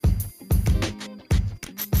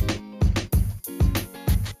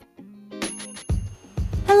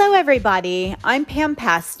Hello, everybody. I'm Pam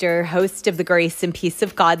Pastor, host of the Grace and Peace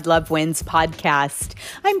of God Love Wins podcast.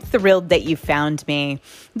 I'm thrilled that you found me.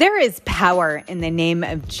 There is power in the name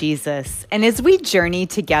of Jesus, and as we journey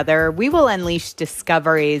together, we will unleash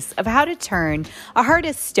discoveries of how to turn a heart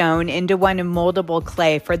of stone into one of moldable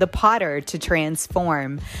clay for the potter to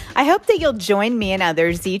transform. I hope that you'll join me and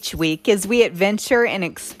others each week as we adventure and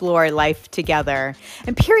explore life together.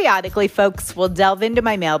 And periodically, folks will delve into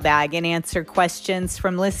my mailbag and answer questions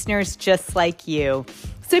from listeners just like you.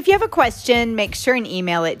 So if you have a question, make sure and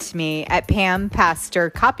email it to me at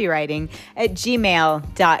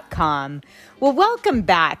pampastorcopywriting@gmail.com. Well, welcome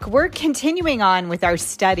back. We're continuing on with our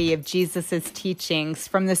study of Jesus's teachings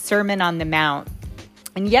from the Sermon on the Mount.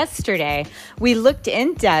 And yesterday, we looked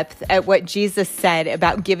in depth at what Jesus said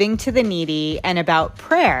about giving to the needy and about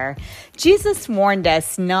prayer. Jesus warned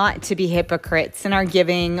us not to be hypocrites in our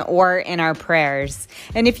giving or in our prayers.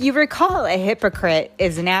 And if you recall, a hypocrite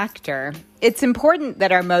is an actor. It's important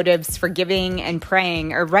that our motives for giving and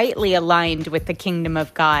praying are rightly aligned with the kingdom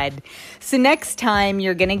of God. So next time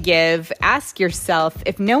you're going to give, ask yourself,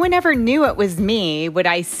 if no one ever knew it was me, would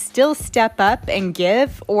I still step up and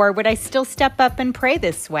give, or would I still step up and pray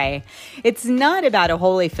this way? It's not about a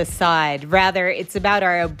holy facade. Rather, it's about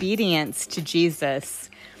our obedience to Jesus.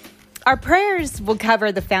 Our prayers will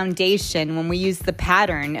cover the foundation when we use the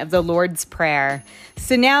pattern of the Lord's Prayer.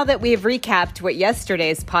 So now that we have recapped what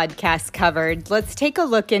yesterday's podcast covered, let's take a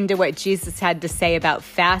look into what Jesus had to say about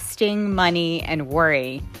fasting, money, and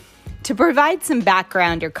worry. To provide some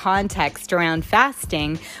background or context around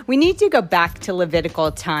fasting, we need to go back to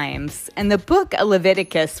Levitical times. And the book of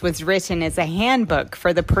Leviticus was written as a handbook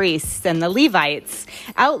for the priests and the Levites,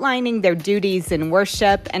 outlining their duties in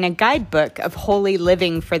worship and a guidebook of holy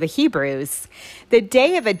living for the Hebrews. The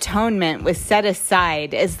Day of Atonement was set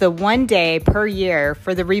aside as the one day per year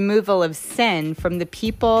for the removal of sin from the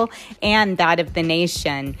people and that of the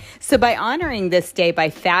nation. So by honoring this day by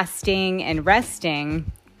fasting and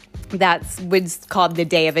resting, that's what's called the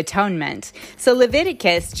Day of Atonement. So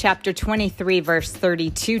Leviticus chapter 23, verse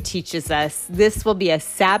 32 teaches us, this will be a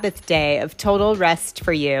Sabbath day of total rest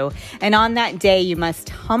for you. And on that day, you must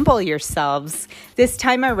humble yourselves. This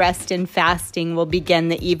time of rest and fasting will begin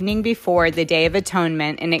the evening before the Day of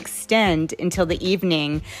Atonement and extend until the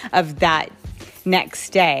evening of that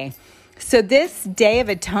next day. So this Day of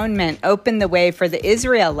Atonement opened the way for the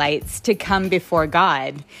Israelites to come before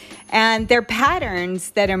God. And they're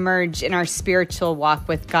patterns that emerge in our spiritual walk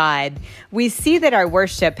with God. We see that our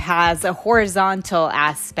worship has a horizontal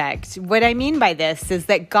aspect. What I mean by this is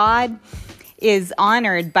that God is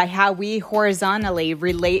honored by how we horizontally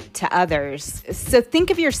relate to others. So think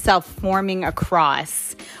of yourself forming a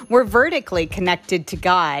cross. We're vertically connected to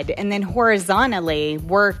God, and then horizontally,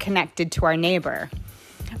 we're connected to our neighbor.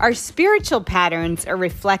 Our spiritual patterns are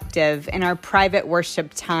reflective in our private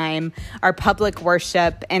worship time, our public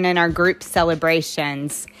worship, and in our group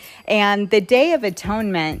celebrations. And the Day of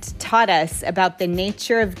Atonement taught us about the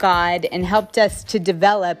nature of God and helped us to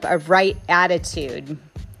develop a right attitude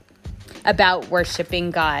about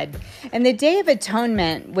worshiping God. And the Day of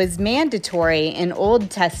Atonement was mandatory in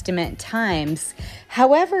Old Testament times.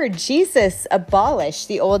 However, Jesus abolished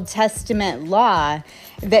the Old Testament law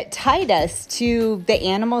that tied us to the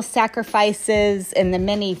animal sacrifices and the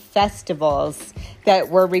many festivals that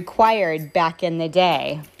were required back in the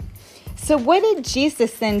day. So what did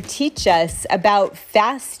Jesus then teach us about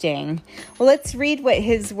fasting? Well, let's read what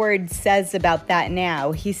his word says about that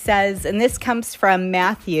now. He says, and this comes from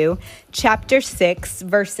Matthew chapter 6,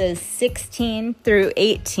 verses 16 through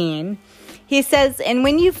 18. He says, and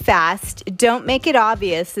when you fast, don't make it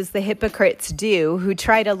obvious as the hypocrites do, who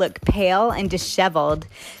try to look pale and disheveled,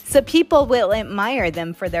 so people will admire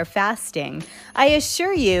them for their fasting. I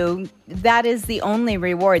assure you, that is the only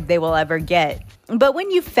reward they will ever get. But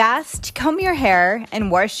when you fast, comb your hair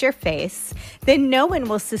and wash your face, then no one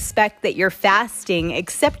will suspect that you're fasting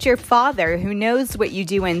except your Father who knows what you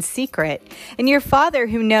do in secret. And your Father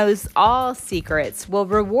who knows all secrets will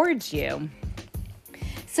reward you.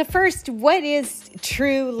 So first, what is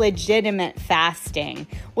true legitimate fasting?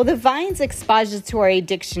 Well, the Vine's Expository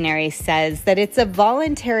Dictionary says that it's a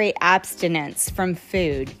voluntary abstinence from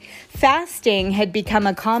food. Fasting had become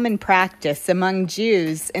a common practice among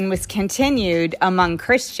Jews and was continued among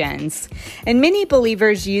Christians. And many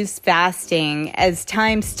believers use fasting as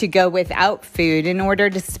times to go without food in order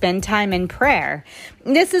to spend time in prayer.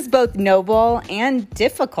 This is both noble and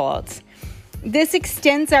difficult. This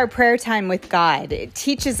extends our prayer time with God. It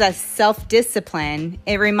teaches us self-discipline.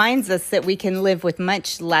 It reminds us that we can live with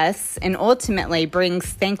much less and ultimately brings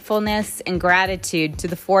thankfulness and gratitude to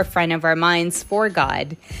the forefront of our minds for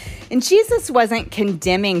God. And Jesus wasn't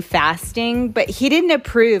condemning fasting, but he didn't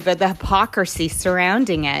approve of the hypocrisy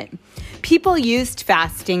surrounding it. People used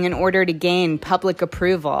fasting in order to gain public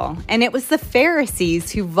approval, and it was the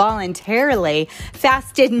Pharisees who voluntarily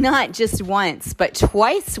fasted not just once, but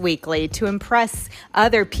twice weekly to impress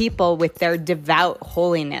other people with their devout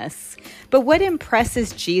holiness. But what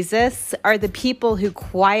impresses Jesus are the people who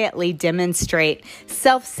quietly demonstrate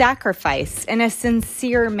self-sacrifice in a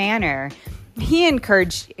sincere manner. He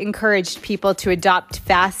encouraged people to adopt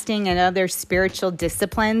fasting and other spiritual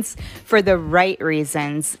disciplines for the right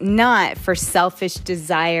reasons, not for selfish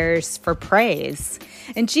desires for praise.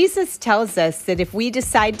 And Jesus tells us that if we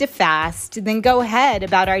decide to fast, then go ahead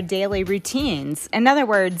about our daily routines. In other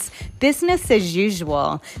words, business as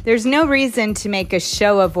usual. There's no reason to make a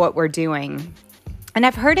show of what we're doing. And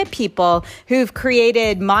I've heard of people who've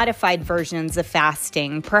created modified versions of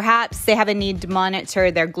fasting. Perhaps they have a need to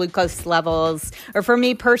monitor their glucose levels, or for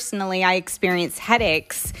me personally, I experience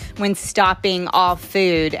headaches when stopping all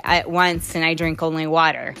food at once and I drink only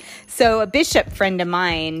water. So a bishop friend of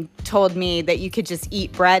mine told me that you could just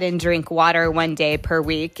eat bread and drink water one day per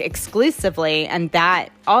week exclusively, and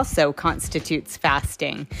that also constitutes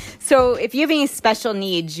fasting. So if you have any special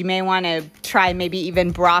needs, you may want to try maybe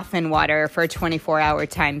even broth and water for a 24-hour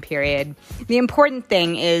time period. The important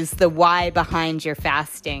thing is the why behind your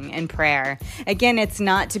fasting and prayer. Again, it's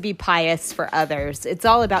not to be pious for others. It's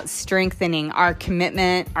all about strengthening our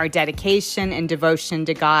commitment, our dedication, and devotion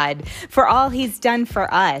to God for all He's done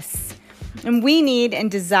for us. And we need and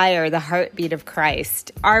desire the heartbeat of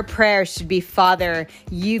Christ. Our prayer should be, Father,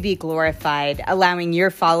 you be glorified, allowing your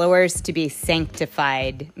followers to be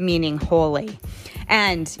sanctified, meaning holy,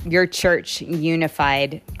 and your church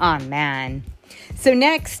unified. Amen. So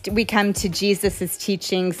next, we come to Jesus'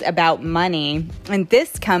 teachings about money, and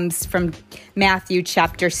this comes from Matthew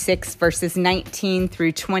chapter 6, verses 19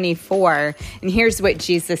 through 24. And here's what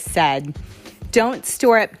Jesus said. Don't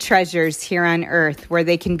store up treasures here on earth where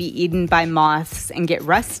they can be eaten by moths and get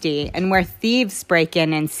rusty, and where thieves break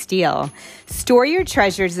in and steal. Store your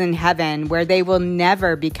treasures in heaven where they will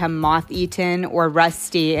never become moth-eaten or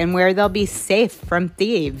rusty, and where they'll be safe from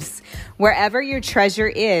thieves. Wherever your treasure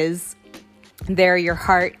is, there your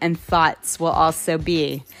heart and thoughts will also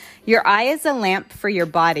be. Your eye is a lamp for your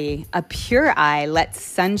body. A pure eye lets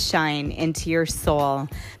sunshine into your soul,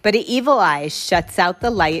 but an evil eye shuts out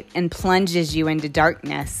the light and plunges you into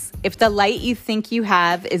darkness. If the light you think you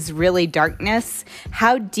have is really darkness,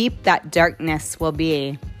 how deep that darkness will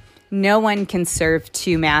be. No one can serve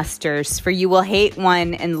two masters, for you will hate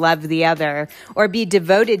one and love the other, or be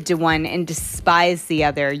devoted to one and despise the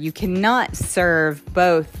other. You cannot serve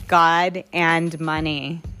both God and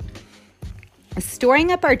money.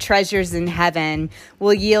 Storing up our treasures in heaven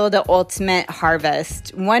will yield an ultimate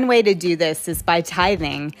harvest. One way to do this is by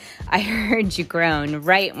tithing. I heard you groan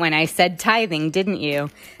right when I said tithing, didn't you?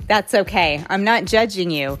 That's okay. I'm not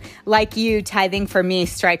judging you. Like you, tithing for me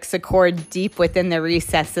strikes a chord deep within the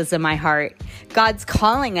recesses of my heart. God's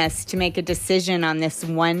calling us to make a decision on this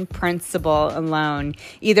one principle alone.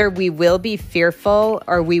 Either we will be fearful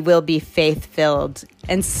or we will be faith-filled.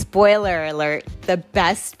 And spoiler alert, the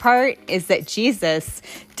best part is that Jesus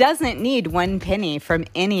doesn't need one penny from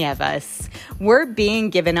any of us. We're being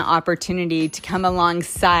given an opportunity to come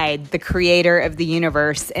alongside the creator of the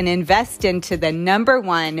universe and invest into the number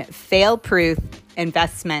one fail-proof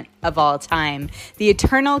investment of all time, the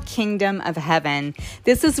eternal kingdom of heaven.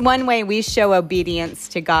 This is one way we show obedience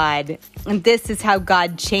to God. And this is how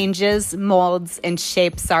God changes, molds, and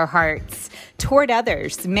shapes our hearts toward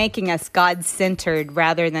others, making us God-centered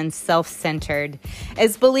rather than self-centered.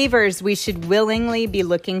 As believers, we should willingly be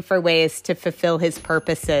looking for ways to fulfill His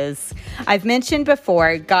purposes. I've mentioned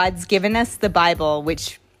before, God's given us the Bible,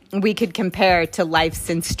 which we could compare to life's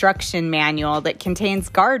instruction manual that contains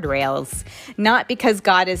guardrails. Not because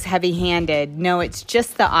God is heavy-handed. No, it's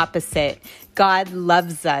just the opposite. God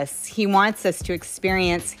loves us. He wants us to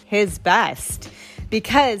experience His best.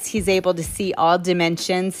 Because He's able to see all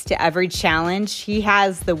dimensions to every challenge, He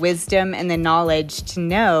has the wisdom and the knowledge to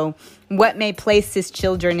know what may place His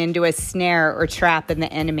children into a snare or trap in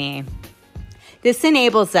the enemy. This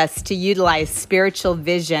enables us to utilize spiritual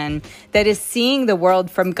vision that is seeing the world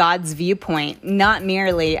from God's viewpoint, not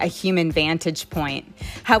merely a human vantage point.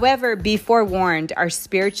 However, be forewarned, our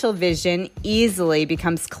spiritual vision easily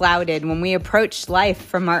becomes clouded when we approach life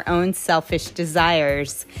from our own selfish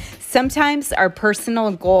desires. Sometimes our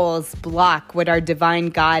personal goals block what our divine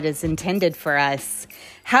God has intended for us.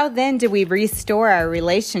 How then do we restore our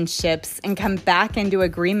relationships and come back into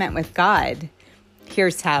agreement with God?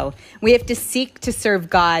 Here's how. We have to seek to serve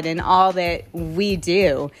God in all that we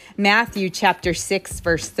do. Matthew chapter 6,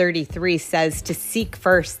 verse 33 says to seek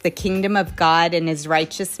first the kingdom of God and his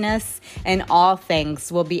righteousness, and all things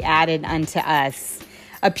will be added unto us.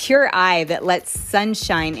 A pure eye that lets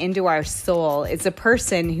sunshine into our soul is a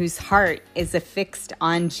person whose heart is affixed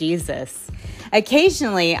on Jesus.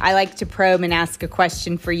 Occasionally, I like to probe and ask a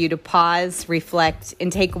question for you to pause, reflect,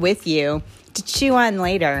 and take with you to chew on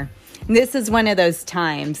later. This is one of those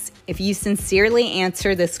times. If you sincerely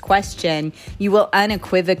answer this question, you will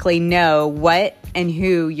unequivocally know what and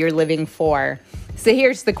who you're living for. So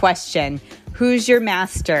here's the question. Who's your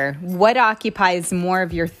master? What occupies more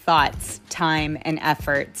of your thoughts, time, and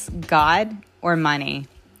efforts, God or money?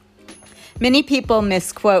 Many people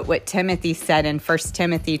misquote what Timothy said in 1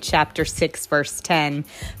 Timothy chapter 6, verse 10.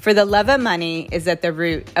 For the love of money is at the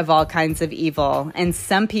root of all kinds of evil, and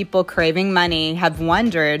some people craving money have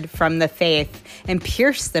wandered from the faith and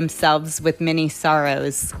pierced themselves with many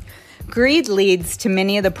sorrows. Greed leads to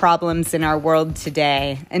many of the problems in our world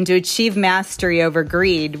today, and to achieve mastery over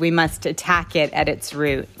greed, we must attack it at its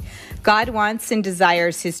root. God wants and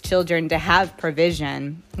desires his children to have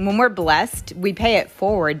provision. When we're blessed, we pay it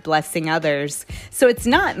forward, blessing others. So it's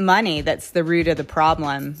not money that's the root of the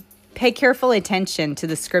problem. Pay careful attention to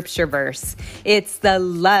the scripture verse. It's the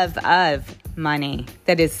love of money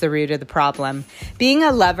that is the root of the problem. Being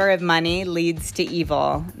a lover of money leads to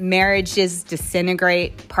evil. Marriages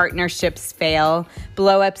disintegrate, partnerships fail,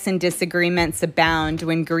 blow-ups and disagreements abound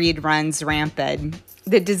when greed runs rampant.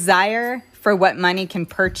 The desire for what money can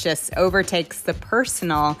purchase overtakes the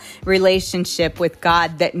personal relationship with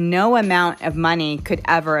God that no amount of money could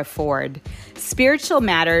ever afford. Spiritual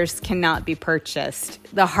matters cannot be purchased.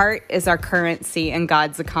 The heart is our currency in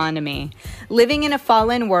God's economy. Living in a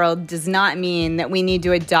fallen world does not mean that we need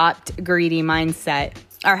to adopt a greedy mindset.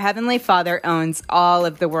 Our Heavenly Father owns all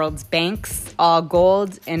of the world's banks, all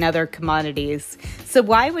gold, and other commodities. So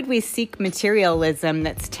why would we seek materialism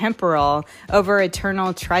that's temporal over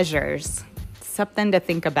eternal treasures? Something to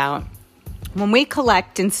think about. When we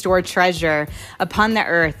collect and store treasure upon the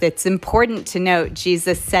earth, it's important to note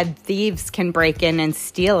Jesus said thieves can break in and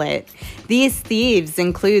steal it. These thieves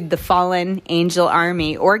include the fallen angel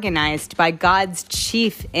army organized by God's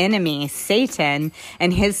chief enemy, Satan,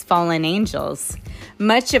 and his fallen angels.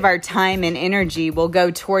 Much of our time and energy will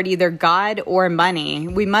go toward either God or money.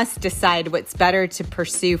 We must decide what's better to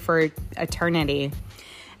pursue for eternity.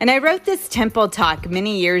 And I wrote this temple talk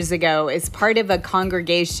many years ago as part of a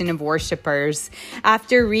congregation of worshipers.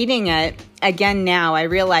 After reading it again now, I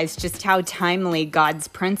realized just how timely God's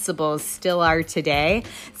principles still are today.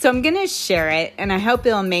 So I'm going to share it, and I hope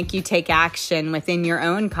it'll make you take action within your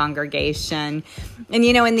own congregation. And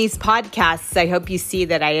in these podcasts, I hope you see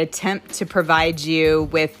that I attempt to provide you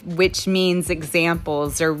with which means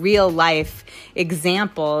examples or real life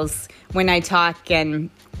examples when I talk and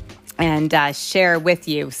share with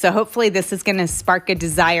you. So hopefully this is going to spark a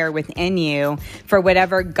desire within you for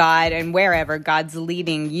whatever God and wherever God's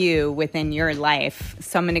leading you within your life.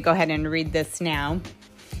 So I'm going to go ahead and read this now.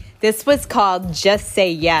 This was called Just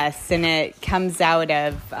Say Yes, and it comes out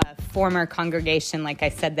of a former congregation, like I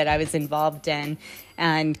said, that I was involved in,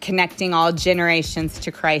 and connecting all generations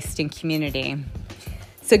to Christ and community.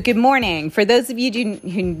 So good morning. For those of you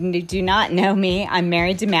who do not know me, I'm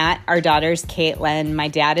married to Matt. Our daughter's Caitlin. My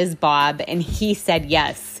dad is Bob, and he said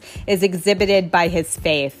yes, is exhibited by his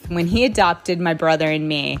faith when he adopted my brother and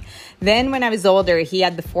me. Then when I was older, he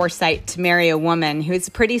had the foresight to marry a woman who's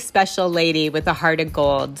a pretty special lady with a heart of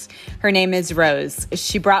gold. Her name is Rose.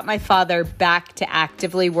 She brought my father back to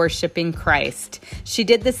actively worshiping Christ. She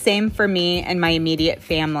did the same for me and my immediate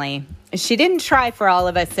family. She didn't try for all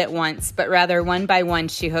of us at once, but rather one by one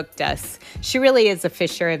she hooked us. She really is a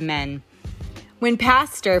fisher of men. When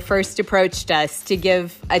Pastor first approached us to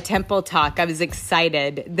give a temple talk, I was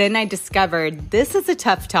excited. Then I discovered this is a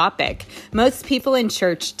tough topic. Most people in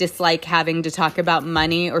church dislike having to talk about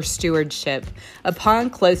money or stewardship. Upon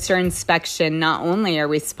closer inspection, not only are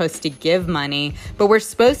we supposed to give money, but we're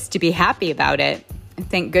supposed to be happy about it.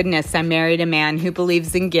 Thank goodness I married a man who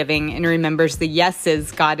believes in giving and remembers the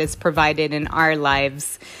yeses God has provided in our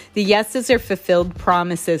lives. The yeses are fulfilled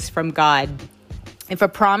promises from God. If a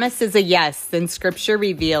promise is a yes, then Scripture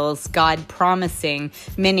reveals God promising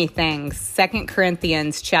many things. 2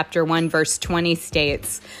 Corinthians chapter 1, verse 20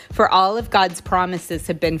 states, "For all of God's promises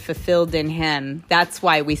have been fulfilled in him." That's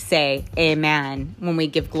why we say amen when we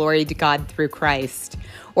give glory to God through Christ.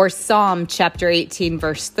 Or Psalm chapter 18,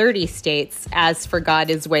 verse 30 states, "As for God,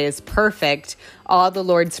 his way is perfect. All the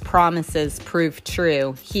Lord's promises prove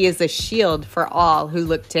true. He is a shield for all who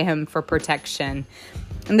look to him for protection."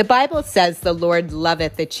 And the Bible says the Lord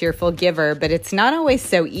loveth a cheerful giver, but it's not always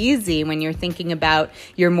so easy when you're thinking about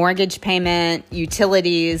your mortgage payment,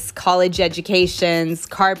 utilities, college educations,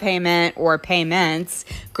 car payment or payments,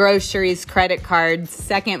 groceries, credit cards,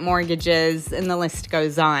 second mortgages, and the list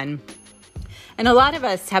goes on. And a lot of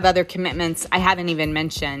us have other commitments I haven't even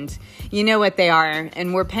mentioned. You know what they are,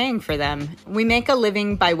 and we're paying for them. We make a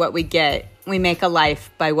living by what we get. We make a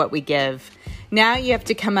life by what we give. Now you have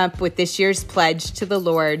to come up with this year's pledge to the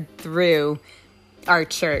Lord through our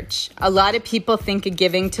church. A lot of people think of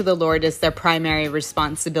giving to the Lord as their primary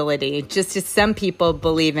responsibility. Just as some people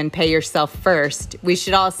believe in pay yourself first, we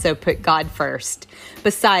should also put God first.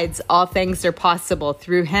 Besides, all things are possible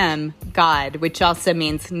through him, God, which also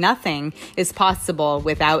means nothing is possible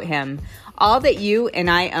without him. All that you and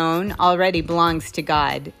I own already belongs to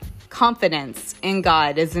God. Confidence in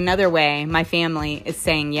God is another way my family is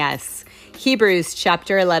saying yes. Hebrews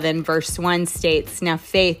chapter 11, verse 1 states, "Now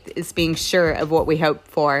faith is being sure of what we hope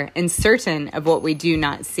for and certain of what we do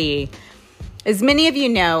not see." As many of you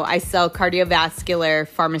know, I sell cardiovascular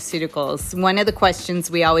pharmaceuticals. One of the questions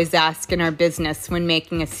we always ask in our business when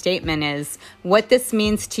making a statement is, what this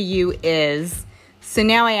means to you is. So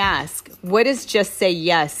now I ask, what does just say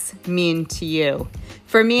yes mean to you?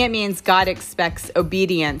 For me, it means God expects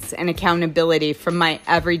obedience and accountability from my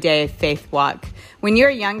everyday faith walk. When you're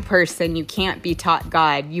a young person, you can't be taught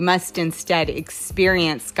God. You must instead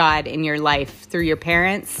experience God in your life through your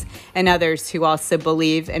parents and others who also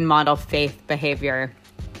believe and model faith behavior.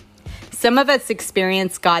 Some of us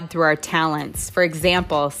experience God through our talents. For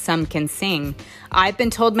example, some can sing. I've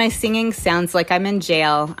been told my singing sounds like I'm in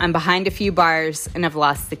jail, I'm behind a few bars, and I've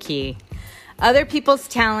lost the key. Other people's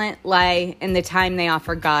talent lie in the time they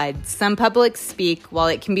offer God. Some public speak. While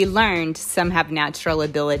it can be learned, some have natural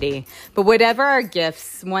ability. But whatever our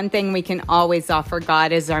gifts, one thing we can always offer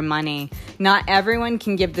God is our money. Not everyone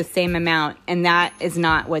can give the same amount, and that is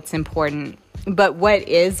not what's important. But what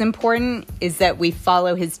is important is that we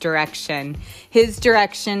follow his direction. His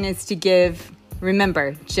direction is to give,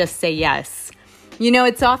 remember, just say yes. You know,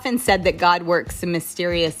 it's often said that God works in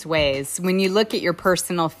mysterious ways. When you look at your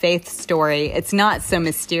personal faith story, it's not so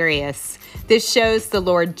mysterious. This shows the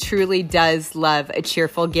Lord truly does love a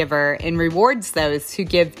cheerful giver and rewards those who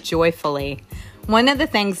give joyfully. One of the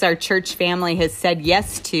things our church family has said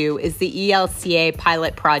yes to is the ELCA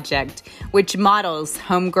pilot project, which models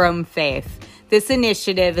homegrown faith. This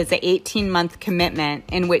initiative is an 18-month commitment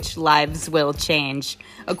in which lives will change.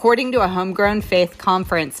 According to a homegrown faith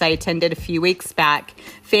conference I attended a few weeks back,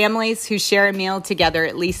 families who share a meal together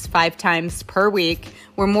at least 5 times per week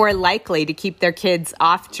were more likely to keep their kids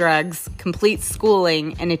off drugs, complete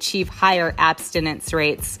schooling, and achieve higher abstinence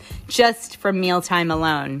rates just from mealtime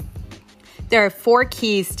alone. There are 4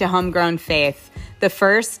 keys to homegrown faith. The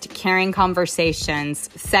first, caring conversations.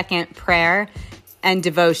 Second, prayer and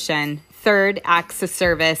devotion. Third, acts of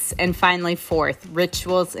service. And finally, fourth,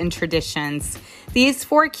 rituals and traditions. These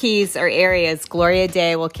 4 keys are areas Gloria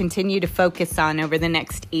Dei will continue to focus on over the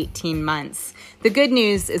next 18 months. The good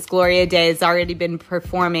news is Gloria Dei has already been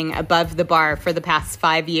performing above the bar for the past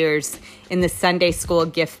 5 years in the Sunday school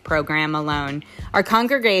gift program alone. Our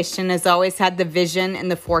congregation has always had the vision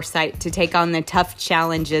and the foresight to take on the tough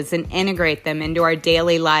challenges and integrate them into our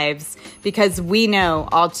daily lives because we know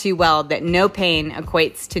all too well that no pain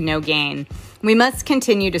equates to no gain. We must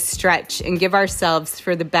continue to stretch and give ourselves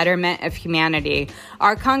for the betterment of humanity.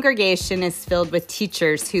 Our congregation is filled with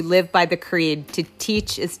teachers who live by the creed, to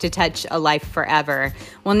teach is to touch a life forever.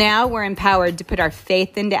 Well, now we're empowered to put our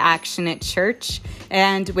faith into action at church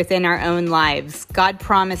and within our own lives. God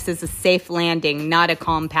promises a safe landing, not a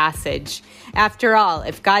calm passage. After all,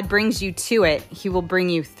 if God brings you to it, he will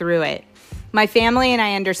bring you through it. My family and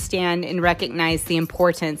I understand and recognize the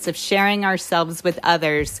importance of sharing ourselves with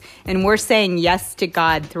others, and we're saying yes to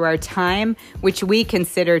God through our time, which we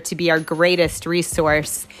consider to be our greatest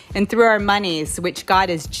resource, and through our monies, which God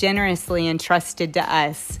has generously entrusted to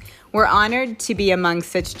us. We're honored to be among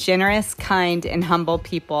such generous, kind, and humble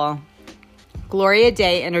people. Gloria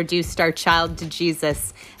Dei introduced our child to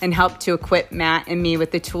Jesus and helped to equip Matt and me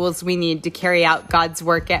with the tools we need to carry out God's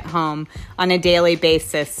work at home on a daily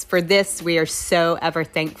basis. For this, we are so ever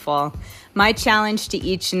thankful. My challenge to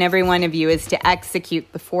each and every one of you is to execute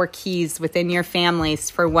the 4 keys within your families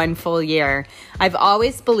for 1 full year. I've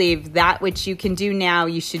always believed that which you can do now,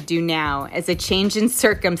 you should do now, as a change in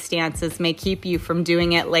circumstances may keep you from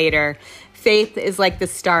doing it later. Faith is like the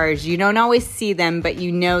stars. You don't always see them, but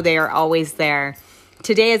you know they are always there.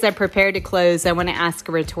 Today, as I prepare to close, I want to ask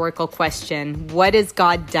a rhetorical question. What has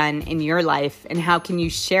God done in your life, and how can you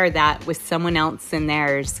share that with someone else in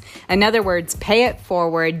theirs? In other words, pay it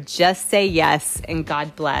forward, just say yes, and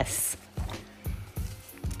God bless.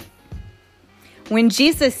 When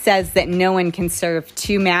Jesus says that no one can serve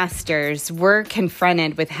 2 masters, we're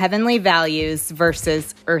confronted with heavenly values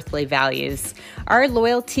versus earthly values. Our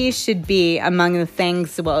loyalty should be among the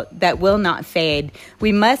things that will not fade.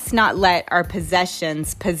 We must not let our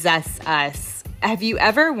possessions possess us. Have you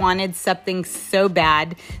ever wanted something so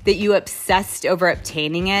bad that you obsessed over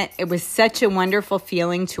obtaining it? It was such a wonderful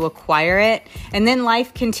feeling to acquire it, and then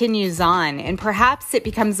life continues on, and perhaps it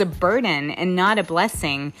becomes a burden and not a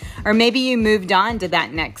blessing. Or maybe you moved on to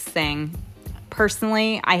that next thing.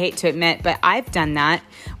 Personally, I hate to admit, but I've done that.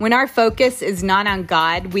 When our focus is not on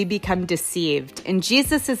God, we become deceived. And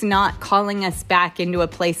Jesus is not calling us back into a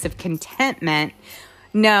place of contentment.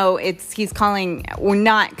 No, he's calling,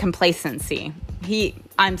 not complacency.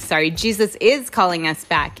 Jesus is calling us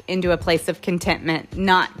back into a place of contentment,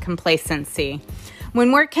 not complacency.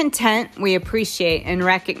 When we're content, we appreciate and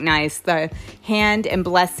recognize the hand and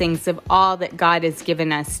blessings of all that God has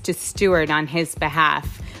given us to steward on His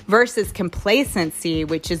behalf, versus complacency,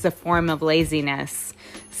 which is a form of laziness.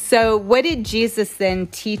 So what did Jesus then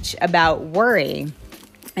teach about worry?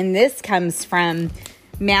 And this comes from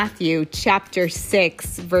Matthew chapter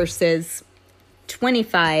 6, verses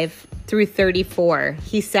 25 through 34.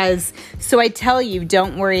 He says, "So I tell you,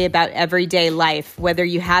 don't worry about everyday life, whether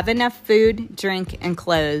you have enough food, drink, and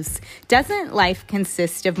clothes. Doesn't life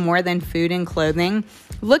consist of more than food and clothing?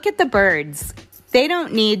 Look at the birds. They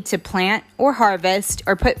don't need to plant or harvest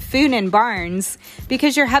or put food in barns,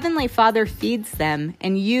 because your heavenly Father feeds them,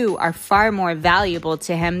 and you are far more valuable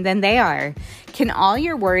to Him than they are. Can all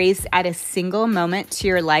your worries add a single moment to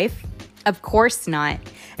your life? Of course not.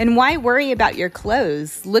 And why worry about your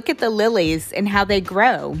clothes? Look at the lilies and how they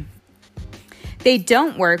grow. They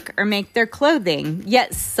don't work or make their clothing,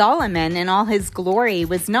 yet Solomon in all his glory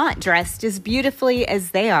was not dressed as beautifully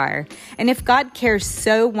as they are. And if God cares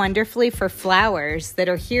so wonderfully for flowers that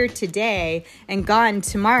are here today and gone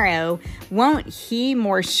tomorrow, won't He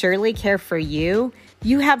more surely care for you?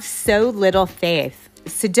 You have so little faith.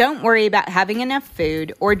 So don't worry about having enough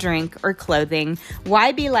food or drink or clothing.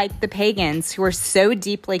 Why be like the pagans who are so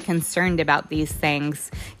deeply concerned about these things?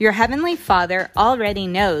 Your heavenly Father already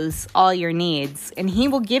knows all your needs, and He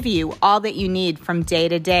will give you all that you need from day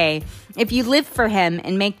to day if you live for Him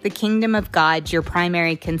and make the kingdom of God your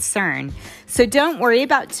primary concern. So don't worry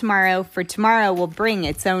about tomorrow, for tomorrow will bring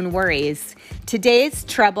its own worries. Today's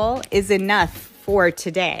trouble is enough for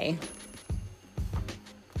today."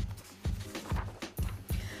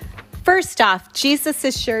 First off, Jesus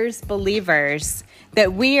assures believers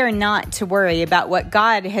that we are not to worry about what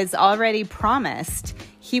God has already promised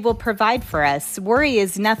He will provide for us. Worry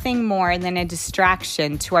is nothing more than a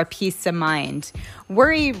distraction to our peace of mind.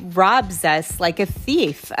 Worry robs us like a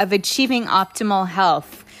thief of achieving optimal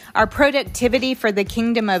health. Our productivity for the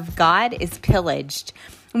kingdom of God is pillaged.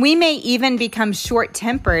 We may even become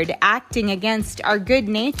short-tempered, acting against our good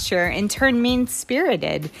nature and turn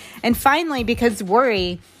mean-spirited. And finally, because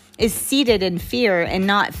worry is seated in fear and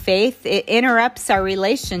not faith, it interrupts our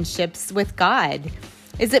relationships with God.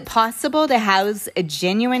 Is it possible to house a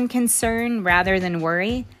genuine concern rather than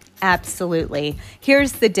worry? Absolutely.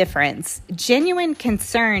 Here's the difference. Genuine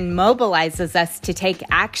concern mobilizes us to take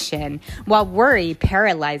action, while worry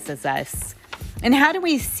paralyzes us. And how do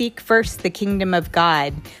we seek first the kingdom of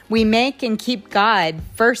God? We make and keep God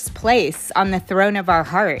first place on the throne of our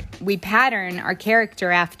heart. We pattern our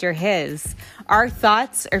character after His. Our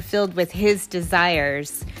thoughts are filled with His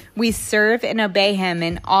desires. We serve and obey Him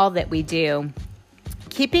in all that we do.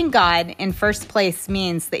 Keeping God in first place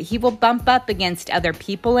means that He will bump up against other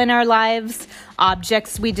people in our lives,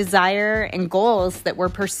 objects we desire, and goals that we're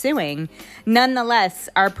pursuing. Nonetheless,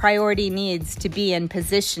 our priority needs to be in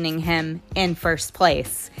positioning Him in first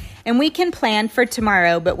place. And we can plan for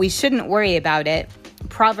tomorrow, but we shouldn't worry about it.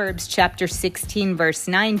 Proverbs chapter 16, verse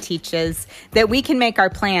 9 teaches that we can make our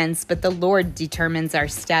plans, but the Lord determines our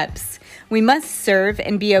steps. We must serve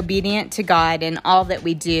and be obedient to God in all that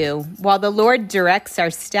we do. While the Lord directs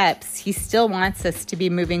our steps, He still wants us to be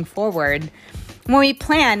moving forward. When we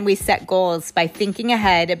plan, we set goals by thinking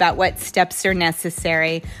ahead about what steps are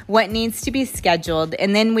necessary, what needs to be scheduled,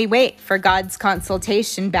 and then we wait for God's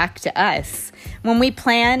consultation back to us. When we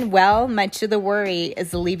plan well, much of the worry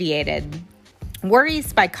is alleviated.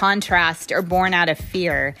 Worries, by contrast, are born out of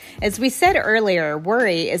fear. As we said earlier,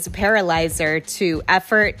 worry is a paralyzer to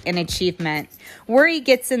effort and achievement. Worry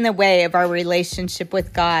gets in the way of our relationship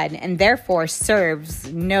with God and therefore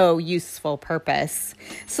serves no useful purpose.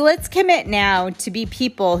 So let's commit now to be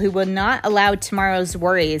people who will not allow tomorrow's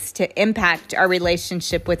worries to impact our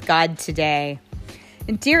relationship with God today.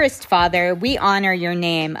 Dearest Father, we honor your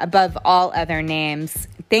name above all other names.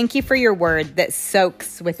 Thank you for your word that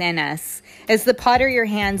soaks within us. As the potter, your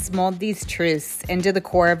hands mold these truths into the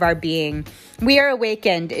core of our being. We are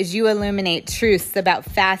awakened as you illuminate truths about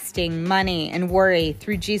fasting, money, and worry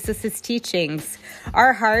through Jesus' teachings.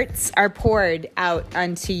 Our hearts are poured out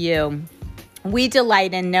unto you. We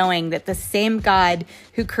delight in knowing that the same God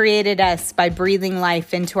who created us by breathing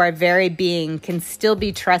life into our very being can still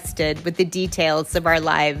be trusted with the details of our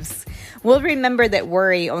lives. We'll remember that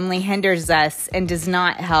worry only hinders us and does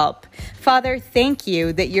not help. Father, thank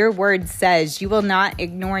you that your word says you will not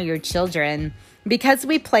ignore your children. Because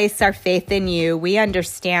we place our faith in you, we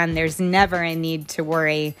understand there's never a need to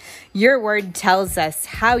worry. Your word tells us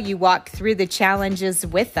how you walk through the challenges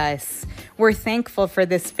with us. We're thankful for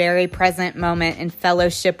this very present moment in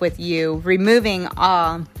fellowship with you, removing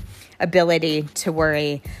all ability to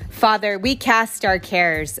worry. Father, we cast our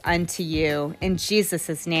cares unto you. In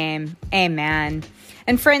Jesus' name, amen.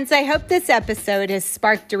 And friends, I hope this episode has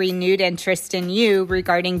sparked a renewed interest in you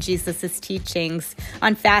regarding Jesus' teachings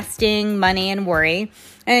on fasting, money, and worry,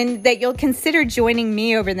 and that you'll consider joining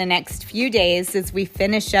me over the next few days as we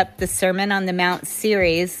finish up the Sermon on the Mount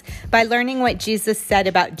series by learning what Jesus said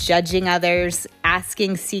about judging others,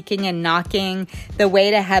 asking, seeking, and knocking, the way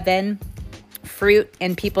to heaven, fruit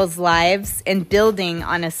in people's lives, and building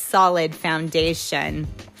on a solid foundation.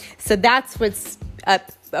 So that's what's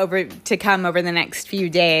to come over the next few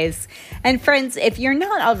days. And friends, if you're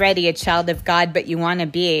not already a child of God, but you want to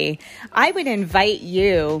be, I would invite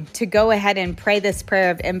you to go ahead and pray this prayer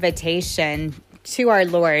of invitation to our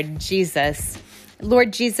Lord Jesus.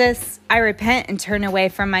 Lord Jesus, I repent and turn away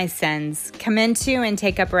from my sins. Come into and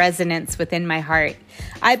take up residence within my heart.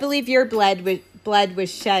 I believe your blood was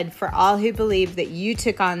shed for all who believe that you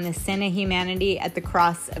took on the sin of humanity at the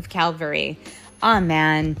cross of Calvary.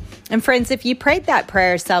 Amen. And friends, if you prayed that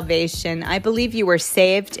prayer of salvation, I believe you were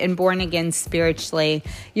saved and born again spiritually.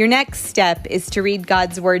 Your next step is to read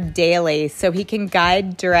God's word daily so he can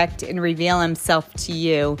guide, direct, and reveal himself to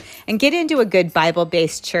you. And get into a good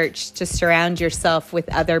Bible-based church to surround yourself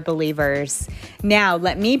with other believers. Now,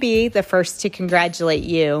 let me be the first to congratulate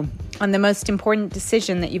you on the most important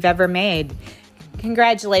decision that you've ever made.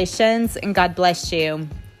 Congratulations, and God bless you.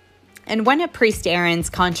 And one of Priest Aaron's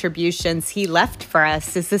contributions he left for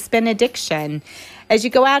us is this benediction. As you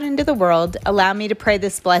go out into the world, allow me to pray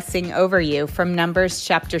this blessing over you from Numbers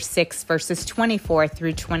chapter 6, verses 24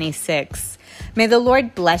 through 26. May the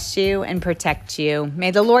Lord bless you and protect you.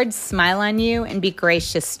 May the Lord smile on you and be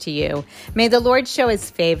gracious to you. May the Lord show his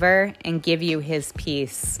favor and give you his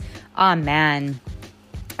peace. Amen.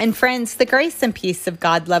 And friends, the Grace and Peace of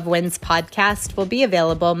God Love Wins podcast will be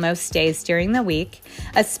available most days during the week.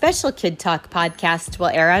 A special Kid Talk podcast will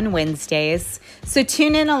air on Wednesdays. So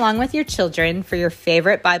tune in along with your children for your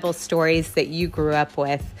favorite Bible stories that you grew up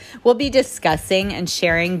with. We'll be discussing and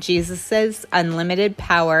sharing Jesus's unlimited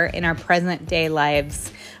power in our present day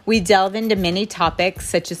lives. We delve into many topics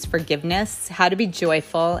such as forgiveness, how to be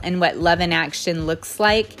joyful, and what love in action looks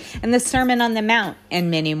like, and the Sermon on the Mount, and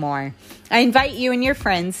many more. I invite you and your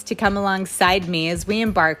friends to come alongside me as we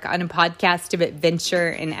embark on a podcast of adventure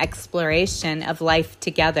and exploration of life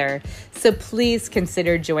together. So please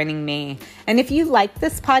consider joining me. And if you like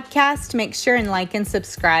this podcast, make sure and like and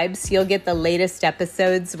subscribe so you'll get the latest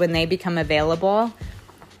episodes when they become available.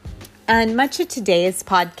 And much of today's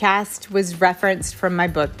podcast was referenced from my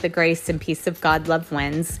book, The Grace and Peace of God Love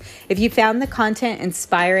Wins. If you found the content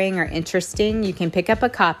inspiring or interesting, you can pick up a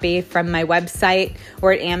copy from my website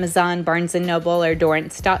or at Amazon, Barnes & Noble, or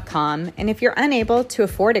Dorrance.com. And if you're unable to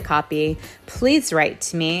afford a copy, please write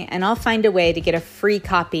to me and I'll find a way to get a free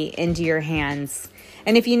copy into your hands.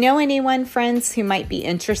 And if you know anyone, friends, who might be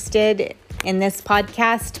interested in this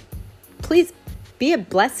podcast, please be a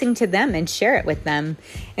blessing to them and share it with them.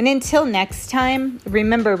 And until next time,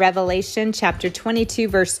 remember Revelation chapter 22,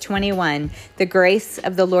 verse 21. The grace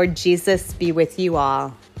of the Lord Jesus be with you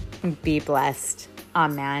all. Be blessed.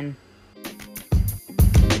 Amen.